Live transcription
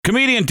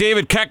Comedian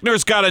David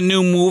Koechner's got a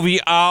new movie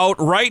out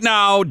right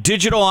now,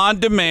 digital on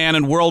demand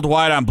and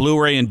worldwide on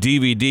Blu-ray and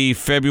DVD,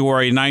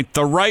 February 9th.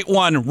 The Right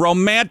One,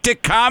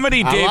 romantic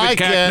comedy, David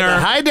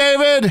Koechner. Hi,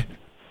 David.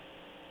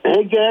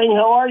 Hey, gang,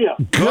 how are you?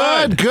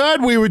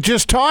 Good. We were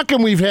just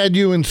talking. We've had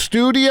you in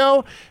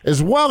studio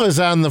as well as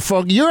on the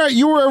phone.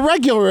 You were a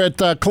regular at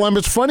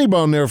Columbus Funny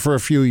Bone there for a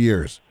few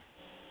years.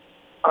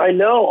 I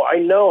know. I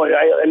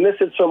miss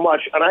it so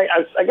much. And I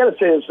got to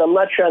say this, I'm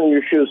not shining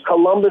your shoes.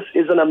 Columbus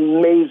is an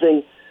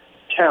amazing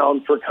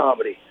town for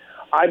comedy.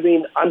 I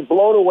mean, I'm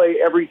blown away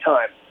every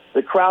time.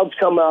 The crowds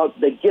come out,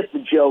 they get the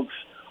jokes.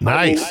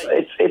 Nice. I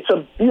mean,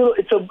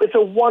 it's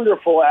a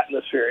wonderful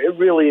atmosphere. It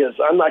really is.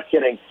 I'm not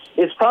kidding.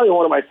 It's probably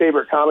one of my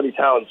favorite comedy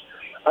towns.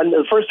 And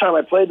the first time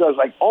I played there, I was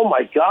like, oh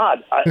my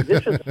God,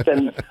 this has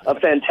been a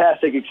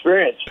fantastic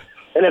experience.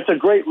 And it's a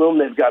great room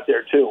they've got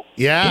there too.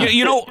 Yeah.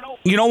 You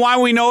know why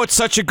we know it's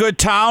such a good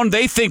town?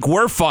 They think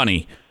we're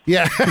funny.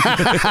 Yeah.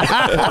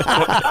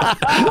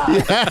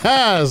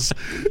 Yes.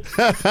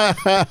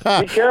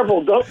 Be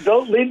careful.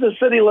 Don't leave the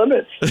city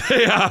limits.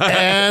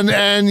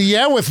 And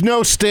yeah, with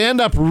no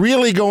stand-up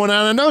really going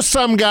on. I know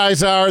some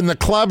guys are, and the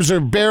clubs are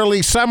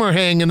barely summer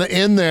hanging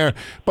in there.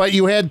 But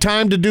you had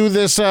time to do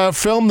this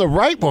film, The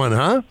Right One,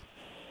 huh?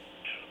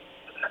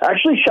 I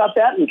actually shot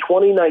that in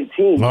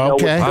 2019.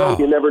 Okay.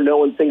 You never know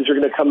when things are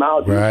going to come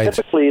out. Right.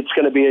 Typically, it's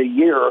going to be a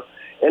year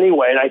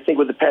anyway, and I think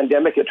with the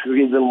pandemic, it took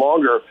even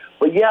longer.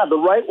 But yeah, The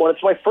Right One,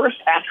 it's my first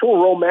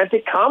actual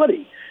romantic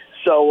comedy.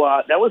 So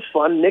that was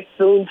fun. Nick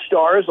Thune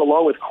stars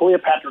along with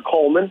Cleopatra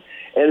Coleman,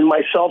 and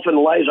myself and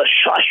Liza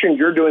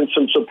Schlesinger doing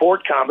some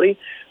support comedy.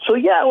 So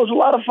yeah, it was a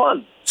lot of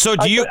fun. So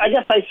I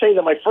guess I say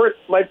that my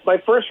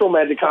first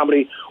romantic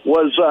comedy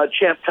was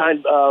Champ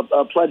Kind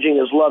pledging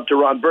his love to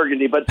Ron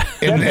Burgundy, but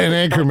in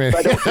Anchorman.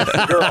 I don't get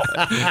the girl.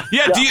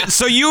 Yeah.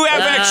 So you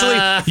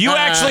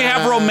actually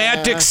have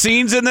romantic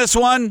scenes in this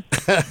one?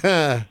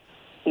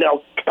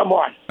 No, come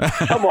on.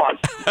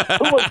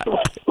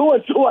 Who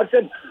wants to watch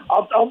it?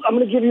 I'm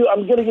going to give you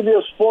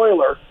a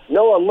spoiler.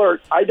 No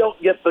alert. I don't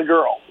get the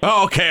girl.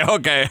 Oh,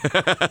 okay.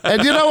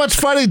 And you know what's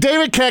funny?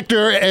 David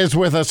Koechner is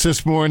with us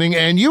this morning,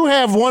 and you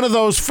have one of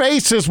those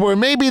faces where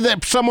maybe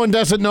that someone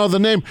doesn't know the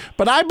name,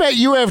 but I bet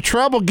you have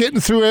trouble getting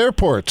through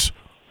airports.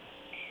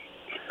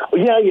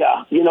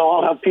 Yeah.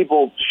 I'll have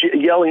people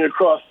yelling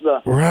across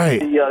the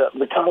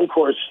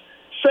concourse,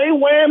 say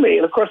whammy.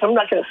 And, of course, I'm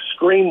not going to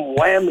scream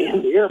whammy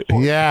in the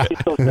airport. Yeah.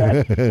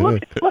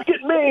 Look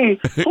at me.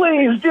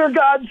 Please, dear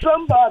God,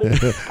 somebody.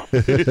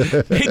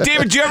 Hey,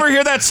 David, did you ever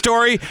hear that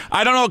story?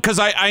 I don't know, because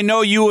I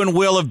know you and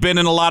Will have been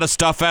in a lot of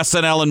stuff,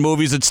 SNL and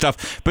movies and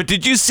stuff. But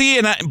did you see,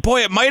 and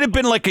boy, it might have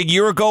been like a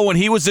year ago when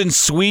he was in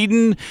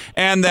Sweden,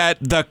 and that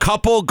the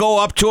couple go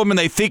up to him and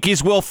they think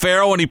he's Will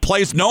Ferrell, and he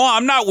plays, no,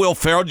 I'm not Will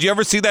Ferrell. Did you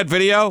ever see that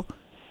video?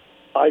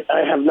 I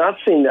have not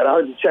seen that.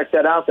 I'll have to check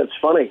that out. That's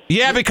funny.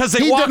 Yeah, because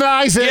he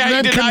denies it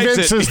and then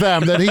convinces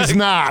them that he's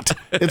not.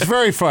 It's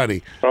very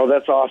funny. Oh,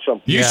 that's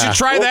awesome. You should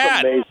try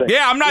that. Amazing.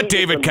 Yeah, I'm not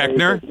David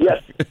Koechner.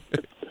 Yes.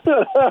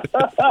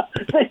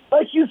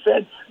 Like you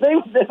said, they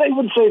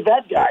would say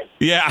that guy.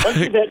 Yeah. Aren't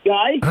you that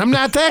guy? I'm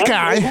not that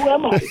guy. Who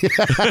am I?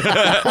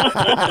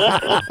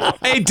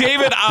 Hey,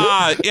 David,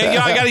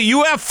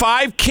 you have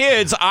 5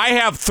 kids. I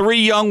have 3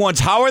 young ones.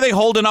 How are they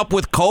holding up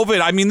with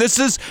COVID? I mean,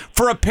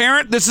 for a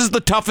parent, this is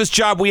the toughest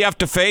job we have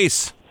to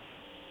face.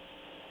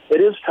 It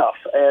is tough,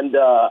 and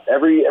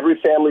every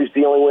family's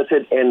dealing with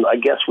it, and I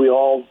guess we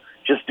all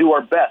just do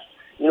our best.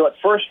 At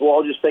first we're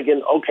all just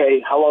thinking, okay,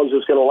 how long is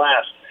this going to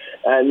last?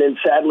 And then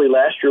sadly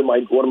last year,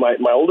 my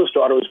oldest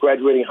daughter was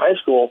graduating high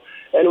school,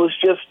 and it was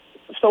just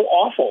so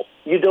awful.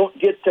 You don't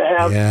get to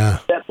have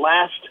that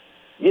last,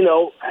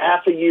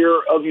 half a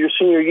year of your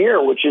senior year,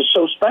 which is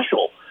so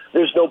special.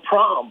 There's no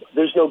prom.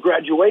 There's no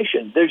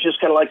graduation. There's just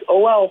kind of like, oh,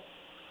 well.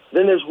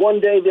 Then there's one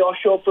day they all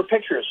show up for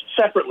pictures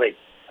separately.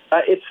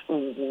 It's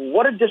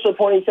what a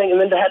disappointing thing.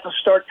 And then to have to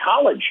start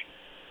college,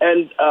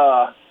 and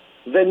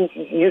then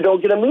you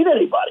don't get to meet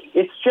anybody.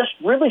 It's just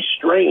really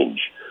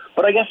strange.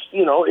 But I guess,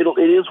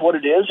 it is what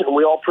it is, and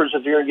we all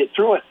persevere and get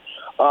through it.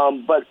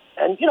 The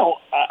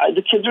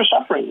kids are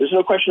suffering. There's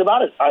no question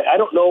about it. I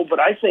don't know, but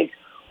I think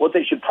what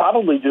they should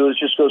probably do is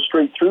just go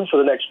straight through for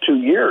the next 2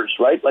 years,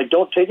 right? Like,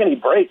 don't take any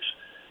breaks,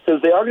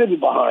 because they are going to be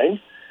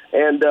behind.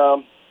 And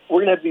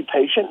we're going to have to be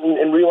patient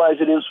and realize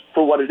it is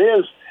for what it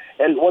is.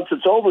 And once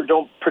it's over,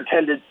 don't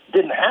pretend it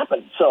didn't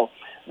happen. So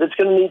that's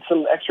going to need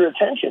some extra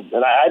attention.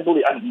 And I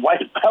believe,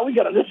 how we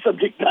got on this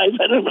subject, guys,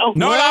 I don't know.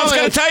 No, I was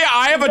going to tell you,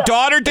 I have a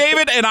daughter,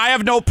 David, and I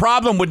have no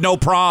problem with no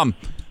prom.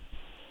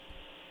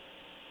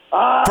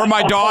 For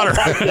my daughter.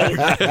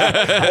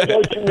 I know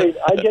what you mean.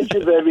 I get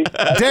you, baby.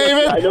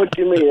 David, I know what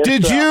you mean.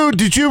 Did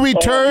you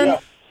return? Yeah.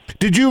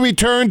 Did you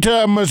return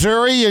to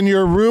Missouri and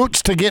your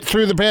roots to get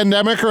through the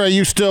pandemic, or are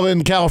you still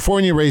in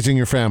California raising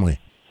your family?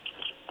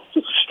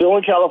 Still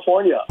in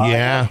California.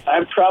 Yeah.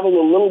 I've traveled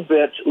a little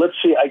bit. Let's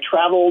see. I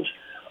traveled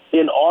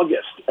in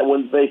August, and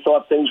when they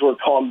thought things were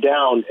calmed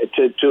down,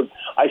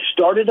 I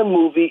started a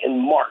movie in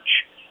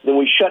March. Then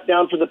we shut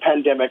down for the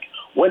pandemic,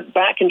 went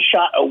back and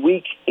shot a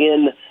week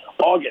in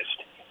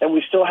August, and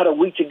we still had a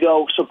week to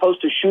go.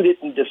 Supposed to shoot it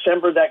in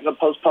December, that got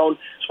postponed.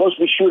 Supposed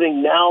to be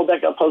shooting now,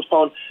 that got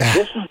postponed.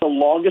 This is the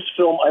longest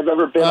film I've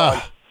ever been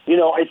on. You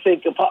know, I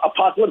think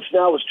Apocalypse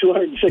Now is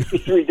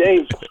 263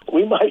 days.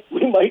 We might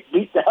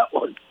beat that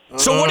one.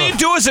 So what do you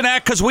do as an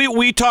act? Because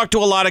we talk to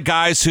a lot of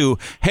guys who,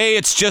 hey,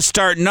 it's just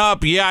starting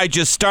up. Yeah, I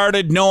just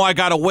started. No, I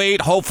got to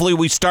wait. Hopefully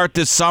we start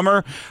this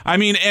summer. I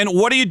mean, and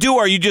what do you do?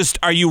 Are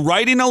you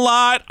writing a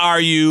lot? Are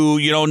you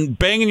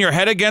banging your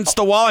head against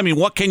the wall? I mean,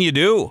 what can you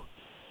do?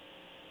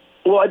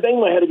 Well, I bang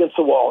my head against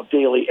the wall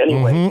daily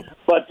anyway. Mm-hmm.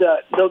 But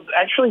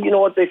actually, you know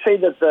what? They say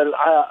that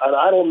an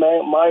idle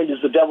mind is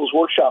the devil's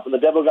workshop, and the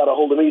devil got a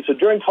hold of me. So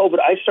during COVID,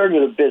 I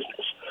started a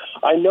business.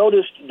 I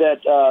noticed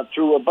that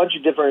through a bunch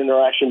of different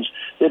interactions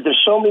that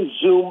there's so many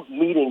Zoom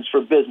meetings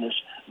for business.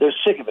 They're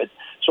sick of it.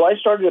 So I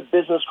started a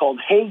business called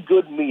Hey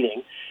Good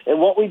Meeting, and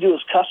what we do is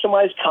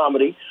customize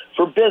comedy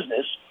for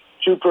business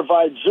to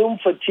provide Zoom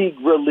fatigue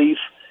relief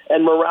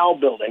and morale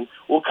building.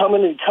 We'll come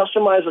in and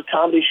customize a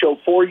comedy show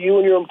for you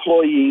and your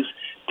employees,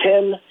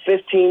 10,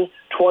 15,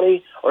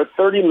 20, or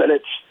 30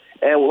 minutes.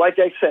 And like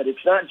I said,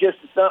 it's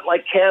not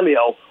like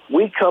Cameo.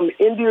 We come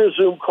into your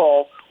Zoom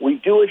call,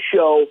 we do a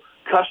show,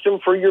 custom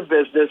for your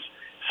business.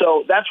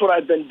 So that's what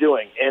I've been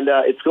doing, and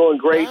it's going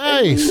great.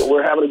 Nice. And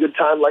we're having a good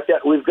time like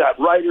that. We've got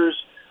writers.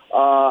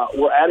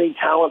 We're adding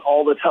talent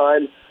all the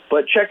time.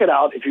 But check it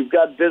out. If you've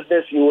got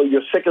business,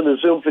 you're sick of the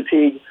Zoom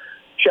fatigue,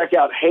 check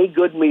out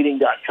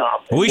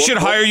heygoodmeeting.com. We should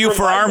hire you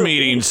for our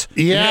meetings.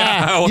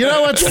 Yeah. You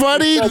know what's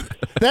funny?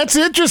 That's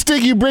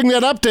interesting you bring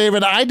that up,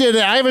 David. I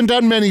haven't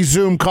done many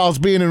Zoom calls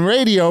being in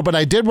radio, but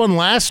I did one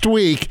last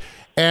week,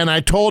 and I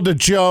told a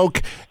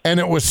joke, and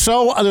it was there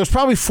was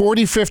probably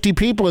 40, 50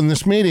 people in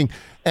this meeting,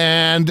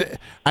 and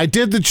I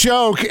did the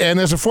joke, and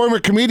as a former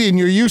comedian,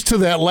 you're used to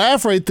that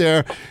laugh right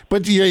there,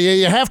 but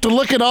you have to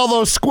look at all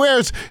those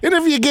squares, and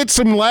if you get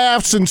some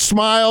laughs and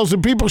smiles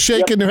and people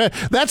shaking their head,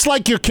 that's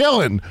like you're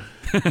killing.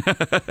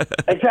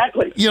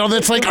 Exactly.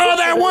 That's like, oh,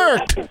 that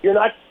worked. You're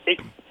not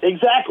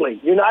exactly.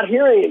 You're not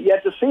hearing it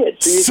yet to see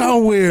it.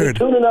 So weird.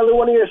 You tune another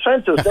one of your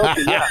senses, don't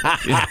you?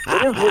 Yeah.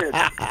 It is weird.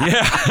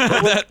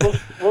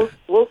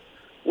 Yeah.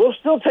 We'll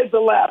still take the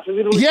laugh.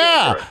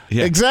 Yeah,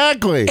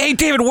 exactly. Hey,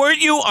 David,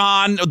 weren't you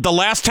on the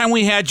last time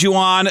we had you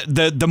on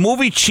the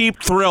movie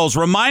Cheap Thrills?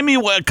 Remind me,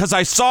 because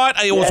I saw it.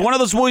 It was one of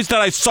those movies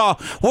that I saw.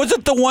 Was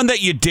it the one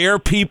that you dare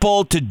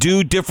people to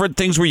do different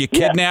things where you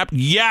kidnap?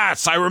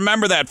 Yes, I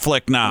remember that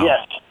flick now.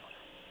 Yes.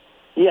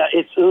 Yeah,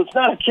 it's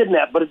not a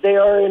kidnap, but they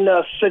are in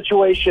a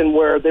situation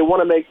where they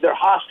want to they're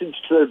hostage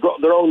to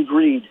their own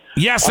greed.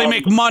 Yes, they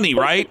make money,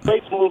 right? It's a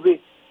great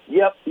movie.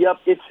 Yep.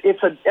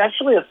 It's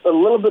actually a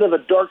little bit of a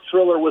dark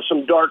thriller with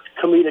some dark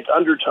comedic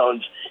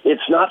undertones.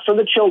 It's not for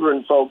the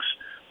children, folks,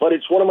 but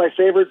it's one of my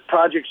favorite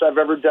projects I've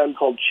ever done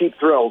called Cheap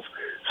Thrills.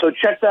 So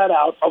check that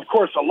out, of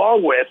course,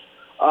 along with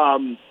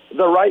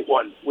The Right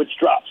One, which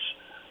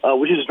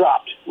is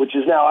dropped, which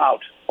is now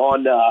out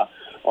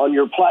on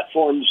your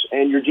platforms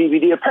and your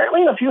DVD.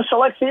 Apparently in a few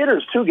select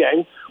theaters, too,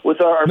 gang, with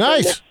our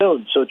nice. Next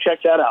soon. So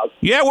check that out.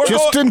 Yeah, we're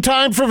just in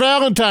time for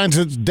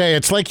Valentine's Day.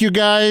 It's like you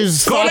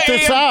guys thought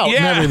this out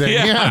and everything.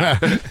 Yeah.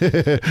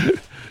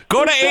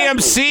 Go to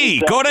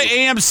AMC. Go to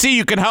AMC.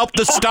 You can help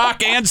the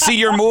stock and see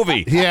your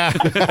movie. Yeah.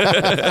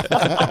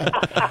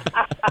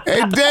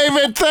 Hey,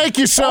 David, thank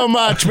you so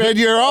much, man.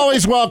 You're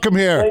always welcome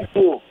here. Thank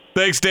you.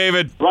 Thanks,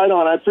 David. Right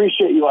on. I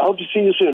appreciate you. I hope to see you soon.